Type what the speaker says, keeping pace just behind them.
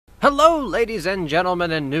Hello, ladies and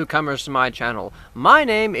gentlemen and newcomers to my channel. My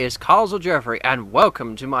name is CausalJeffrey, and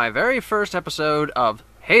welcome to my very first episode of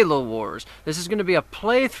Halo Wars. This is going to be a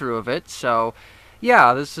playthrough of it, so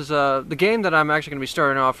yeah, this is the game that I'm actually going to be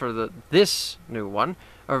starting off for this new one,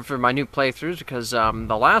 or for my new playthroughs, because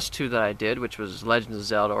the last two that I did, which was Legend of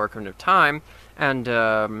Zelda: Ocarina of Time, and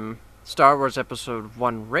Star Wars Episode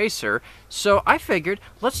 1 Racer, so I figured,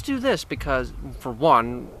 let's do this, because, for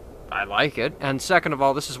one, I like it, and second of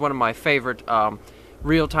all, this is one of my favorite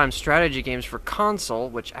real-time strategy games for console,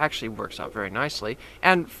 which actually works out very nicely,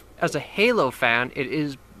 and as a Halo fan, it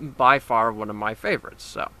is by far one of my favorites.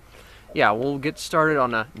 So yeah, we'll get started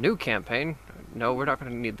on a new campaign. No, we're not going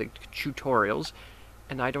to need the tutorials,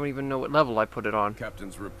 and I don't even know what level I put it on.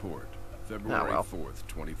 Captain's report, February 4th,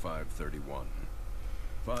 2531.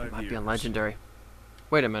 It might be on Legendary.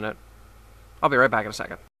 Wait a minute. I'll be right back in a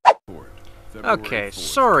second. Okay,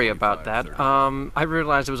 sorry about that. I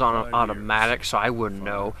realized it was on automatic, so I wouldn't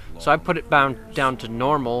know. So I put it down to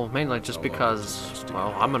normal, mainly just because,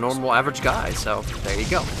 well, I'm a normal average guy, so there you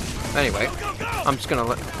go. Anyway, I'm just gonna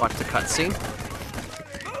watch the cutscene.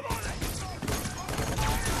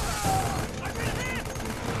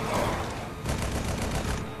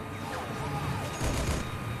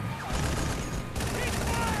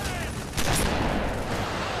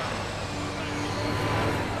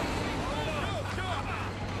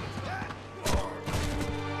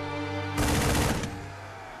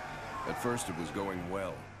 At first it was going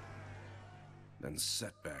well, then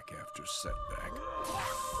setback after setback.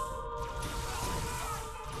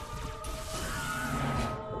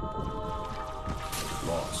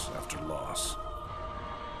 Loss after loss.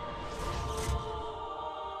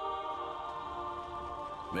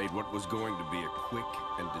 Made what was going to be a quick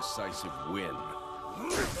and decisive win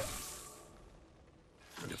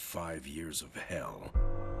into 5 years of hell.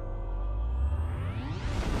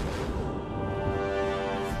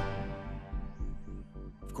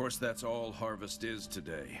 Of course, that's all Harvest is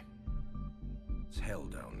today. It's hell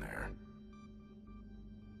down there.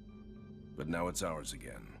 But now it's ours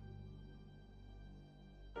again.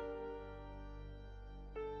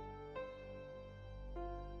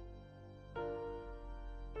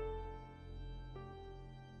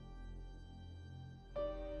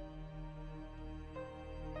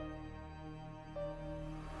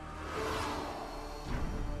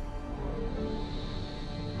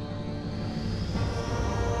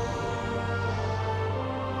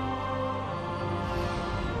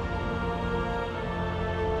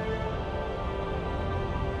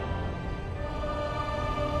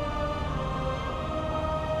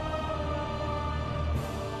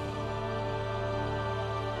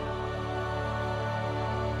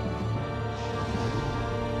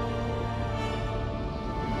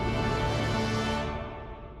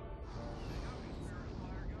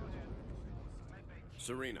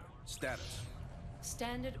 Serena, status.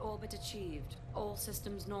 Standard orbit achieved. All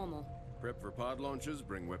systems normal. Prep for pod launches,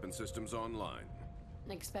 bring weapon systems online.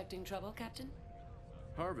 Expecting trouble, Captain?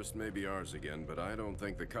 Harvest may be ours again, but I don't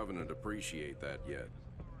think the Covenant appreciate that yet.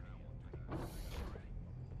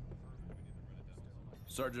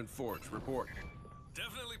 Sergeant Forge, report.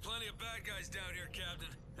 Definitely plenty of bad guys down here, Captain.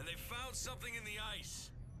 And they found something in the ice.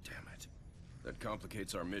 Damn it. That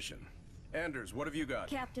complicates our mission. Anders, what have you got?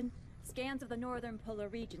 Captain, scans of the northern polar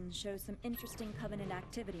region show some interesting Covenant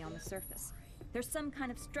activity on the surface. There's some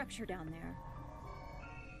kind of structure down there.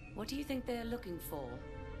 What do you think they're looking for?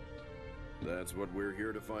 That's what we're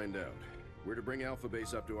here to find out. We're to bring Alpha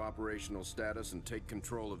Base up to operational status and take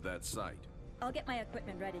control of that site. I'll get my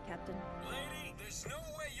equipment ready, Captain. Lady, there's no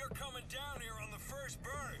way you're coming down here on the first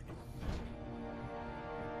bird.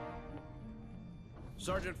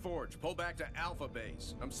 Sergeant Forge, pull back to Alpha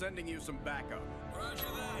Base. I'm sending you some backup. Roger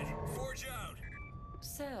that. Forge out.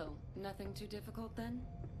 So, nothing too difficult then?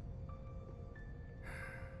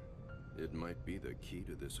 It might be the key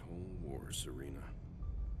to this whole war, Serena.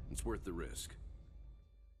 It's worth the risk.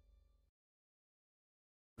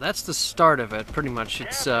 That's the start of it, pretty much.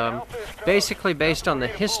 It's basically based on the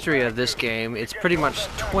history of this game. It's pretty much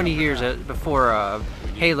 20 years before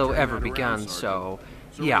Halo ever begun, so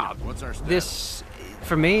yeah. This,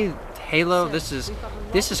 for me, Halo, this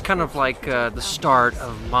is kind of like the start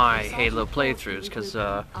of my Halo playthroughs, because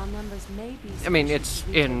I mean, it's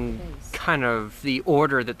in kind of the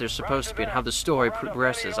order that they're supposed to be and how the story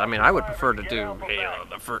progresses. I mean, I would prefer to do Halo,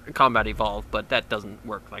 the Combat Evolved, but that doesn't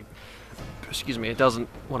work like, excuse me, it doesn't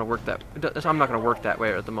want to work that, I'm not going to work that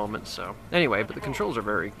way at the moment, so, anyway, but the controls are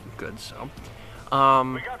very good, so, We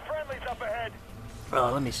got friendlies up ahead.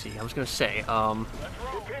 let me see, I was going to say, Let's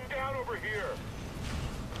roll pin down over here.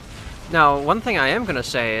 Now, one thing I am gonna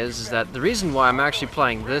say is that the reason why I'm actually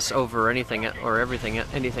playing this over anything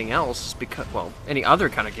else is because, well, any other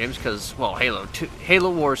kind of games, because, well,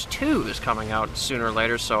 Halo Wars 2 is coming out sooner or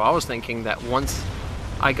later, so I was thinking that once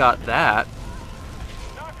I got that,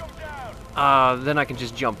 Knock 'em down. then I can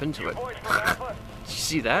just jump into it. Boys from Alpha. Did you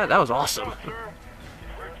see that? That was awesome. Go, sir.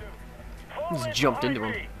 Fall Just in jumped behind into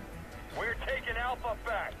him. me. We're taking Alpha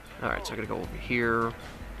back. Alright, so I gotta go over here.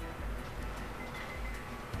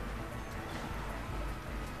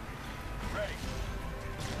 Ready.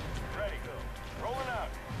 Ready, go. Rolling out.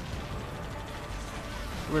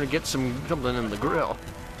 We're gonna get something in the grill.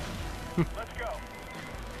 Let's go.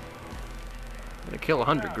 Gonna kill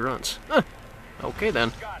 100 grunts. Huh. Okay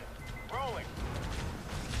then. Got it. Rolling.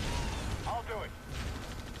 I'll do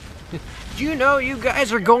it. Do you know you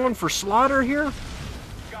guys are going for slaughter here?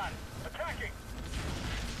 Got it. Attacking.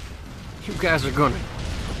 You guys are gonna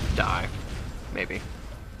die. Maybe.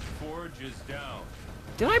 Forge is down.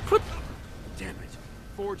 Did I put... Damn it.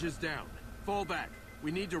 Forge is down. Fall back.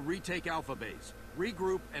 We need to retake Alpha Base.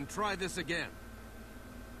 Regroup and try this again.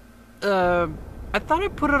 I thought I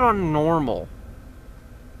put it on normal.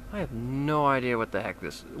 I have no idea what the heck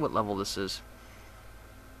what level this is.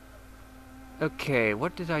 Okay,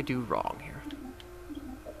 what did I do wrong here?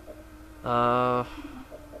 Are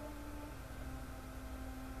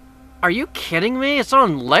you kidding me? It's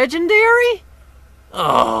on Legendary?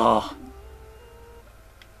 Oh.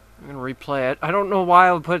 I'm gonna replay it. I don't know why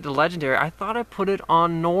I would put it to Legendary. I thought I put it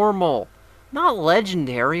on normal. Not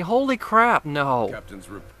Legendary. Holy crap, no. Captain's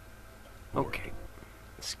report. Okay.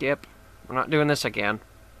 Skip. We're not doing this again.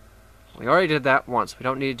 We already did that once. We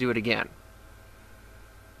don't need to do it again.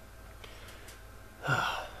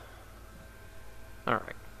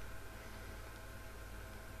 Alright.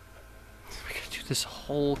 We gotta do this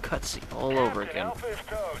whole cutscene all over Captain, again. Alpha is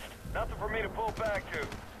toast. Nothing for me to pull back to.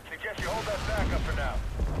 Suggest you hold that back up for now.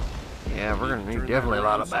 Yeah, we're gonna need Turn definitely a that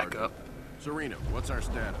lot around, of backup. Sergeant. Serena, what's our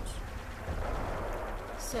status?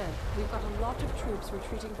 Sir, we've got a lot of troops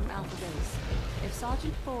retreating from Alpha Base. If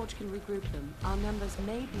Sergeant Forge can regroup them, our numbers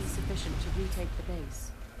may be sufficient to retake the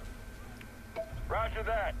base. Roger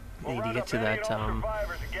that. We'll Need to round get up to any that, and all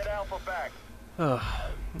survivors and get Alpha back.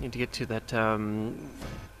 Need to get to that,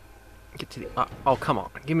 get to the, oh, come on.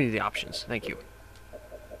 Give me the options. Thank you.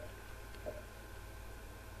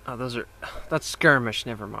 Oh, that's skirmish.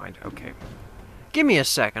 Never mind. Okay. Give me a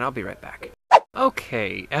second. I'll be right back.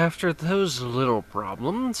 Okay, after those little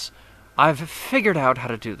problems, I've figured out how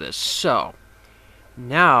to do this. So,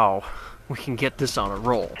 now we can get this on a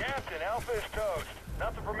roll. Captain, Alpha is toast.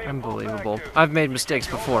 Nothing for me to pull Unbelievable. back to. I've made mistakes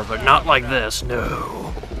before, but not like this.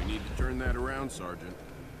 No. We need to turn that around, Sergeant.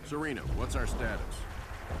 Serena, what's our status?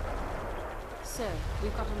 Sir,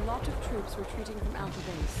 we've got a lot of troops retreating from Alpha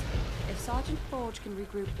Base. If Sergeant Forge can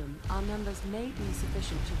regroup them, our numbers may be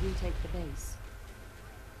sufficient to retake the base.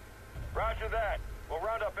 Roger that. We'll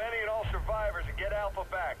round up any and all survivors and get Alpha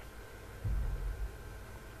back.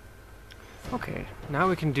 Okay, now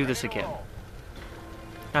we can do this again.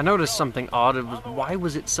 I noticed something odd. It was, why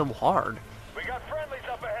was it so hard? We got friendlies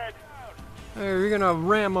up ahead. Hey, you're gonna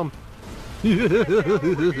ram them.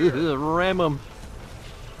 Ram them.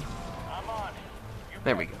 I'm on.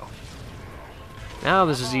 There we go. Now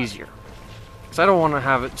this is easier. Because I don't want to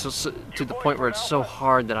have it to the point where it's so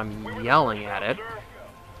hard that I'm yelling at it.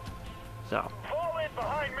 So, Fall in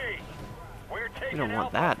behind me. We're we taking don't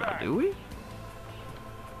want Alpha that now, back. do we?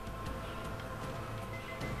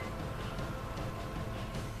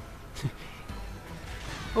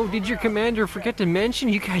 Oh, did your commander forget to mention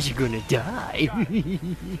you guys are gonna die?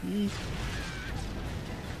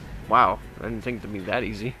 Wow, I didn't think it'd be that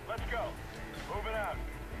easy. Let's go. Moving out.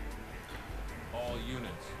 All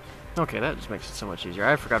units. Okay, that just makes it so much easier.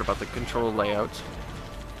 I forgot about the control layouts.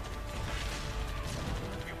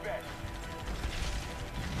 You bet.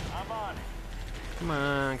 I'm on it. Come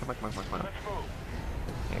on, come on, come on, come on, come on. Let's move.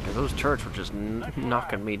 Yeah, because those turrets were just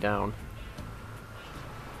knocking me down.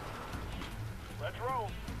 Let's roll.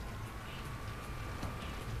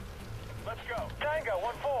 Let's go. Tango,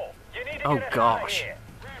 one full. You need to Oh, get us out of gosh. here.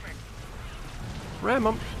 Ramming. Ram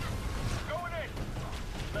them. Going in.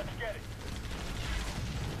 Let's get it.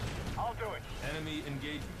 I'll do it. Enemy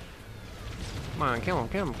engagement. Come on, kill them,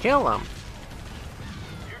 kill them, kill them.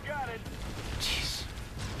 You got it. Jeez.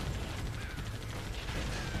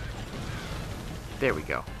 There we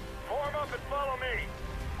go. Form up and follow me.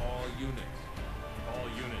 All units. All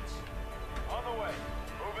units. On the way.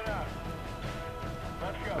 Moving out.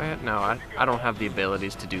 Let's go. No, I don't have the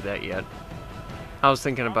abilities to do that yet. I was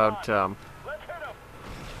thinking about Let's hit 'em.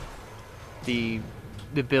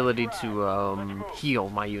 the ability to heal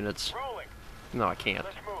my units. Rolling. No, I can't.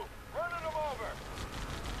 Let's move. Run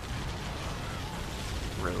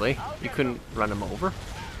Really? You couldn't run him over?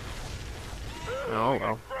 Oh,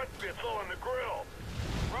 well. Front bits all in the grill.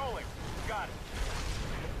 Rolling. Got it.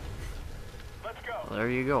 Let's go. Well, there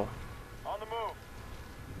you go. On the move.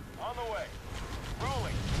 On the way.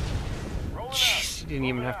 Rolling. Rolling Jeez, you didn't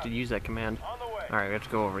even have to use that command. out. On the way. Alright, we have to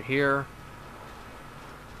go over here.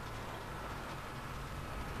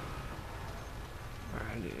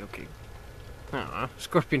 Alright, okay.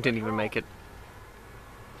 Scorpion didn't even make it.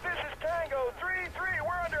 This is Tango 3-3.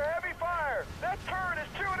 We're under heavy fire. That turret is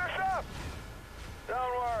chewing us up.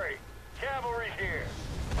 Don't worry. Cavalry's here.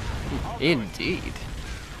 Indeed.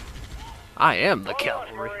 I am the Hold on,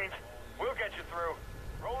 cavalry. Marines. We'll get you through.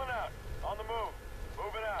 Rolling out. On the move.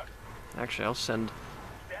 Moving out. Actually, I'll send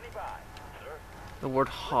Standing by, sir. the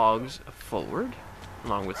warthogs forward,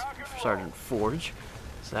 along with Sergeant Forge,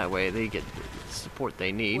 so that way they get the support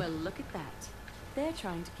they need. Well, look at that. They're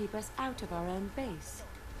trying to keep us out of our own base.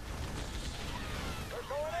 We're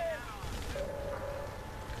going in.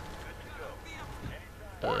 Good to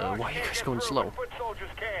go. Why are you Can't guys get going through slow? what Foot soldiers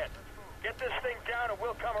can. Get this thing down and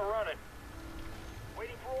we'll come a-running.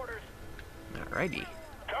 Waiting for orders. Alrighty.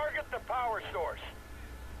 Target the power source.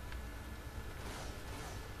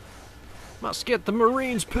 Must get the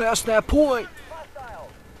Marines past that point.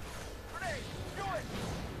 Hostiles. Grenade. Do it.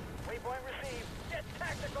 Waypoint received. Get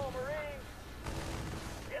tactical, Marines.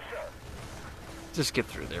 Yes, sir. Just get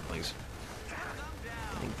through there, please.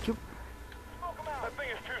 Thank you. Smoke 'em out. That thing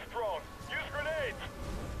is too strong. Use grenades.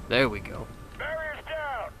 There we go. Barriers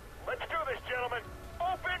down. Let's do this, gentlemen.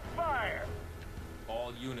 Open fire.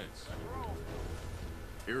 All units.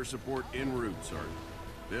 Air support en route, Sergeant.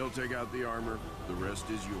 They'll take out the armor. The rest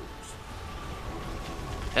is yours.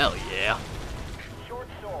 Hell yeah. Short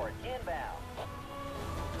sword inbound.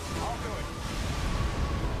 I'll do it.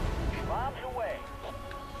 Bombs away.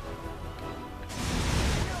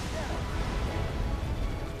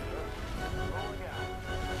 Rolling out.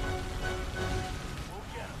 We'll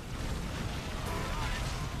get 'em.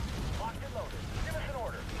 Locked and loaded. Give us an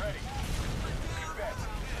order. Ready. You bet.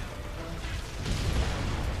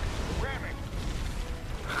 Ramming.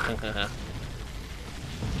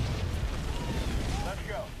 Let's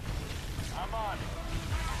go. I'm on.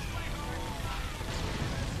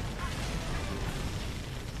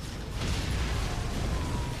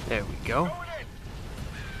 There we go. Going in.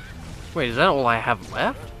 Wait, is that all I have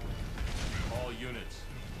left? All units.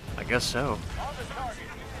 I guess so. On the target.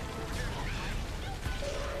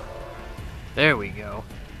 There we go.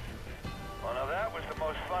 Well, now that was the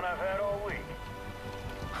most fun I've had all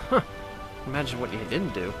week. Imagine what you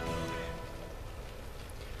didn't do.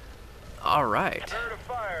 Alright. Prepare to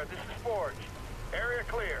fire. This is Forge. Area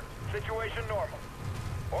clear. Situation normal.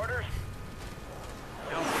 Orders?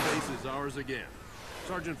 Alpha base is ours again.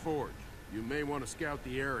 Sergeant Forge, you may want to scout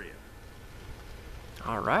the area.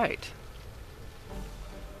 Alright.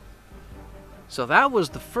 So that was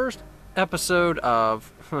the first episode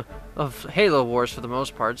of Halo Wars for the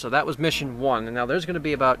most part. So that was mission 1. And now there's going to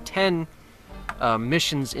be about 10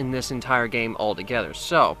 missions in this entire game altogether.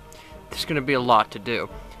 So there's going to be a lot to do.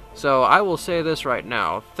 So I will say this right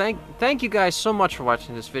now. Thank you guys so much for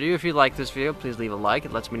watching this video. If you like this video, please leave a like.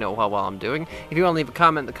 It lets me know how well I'm doing. If you want to leave a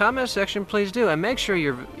comment in the comment section, please do. And make sure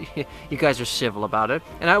you guys are civil about it.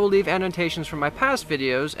 And I will leave annotations from my past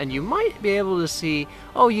videos, and you might be able to see,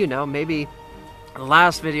 oh, you know, maybe the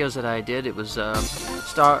last videos that I did, it was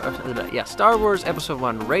Star Wars Episode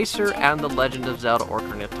 1 Racer and The Legend of Zelda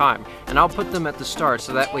Ocarina of Time. And I'll put them at the start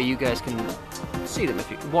so that way you guys can see them,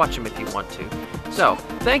 watch them if you want to. So,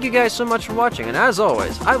 thank you guys so much for watching, and as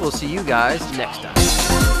always, I will see you guys next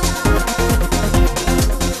time.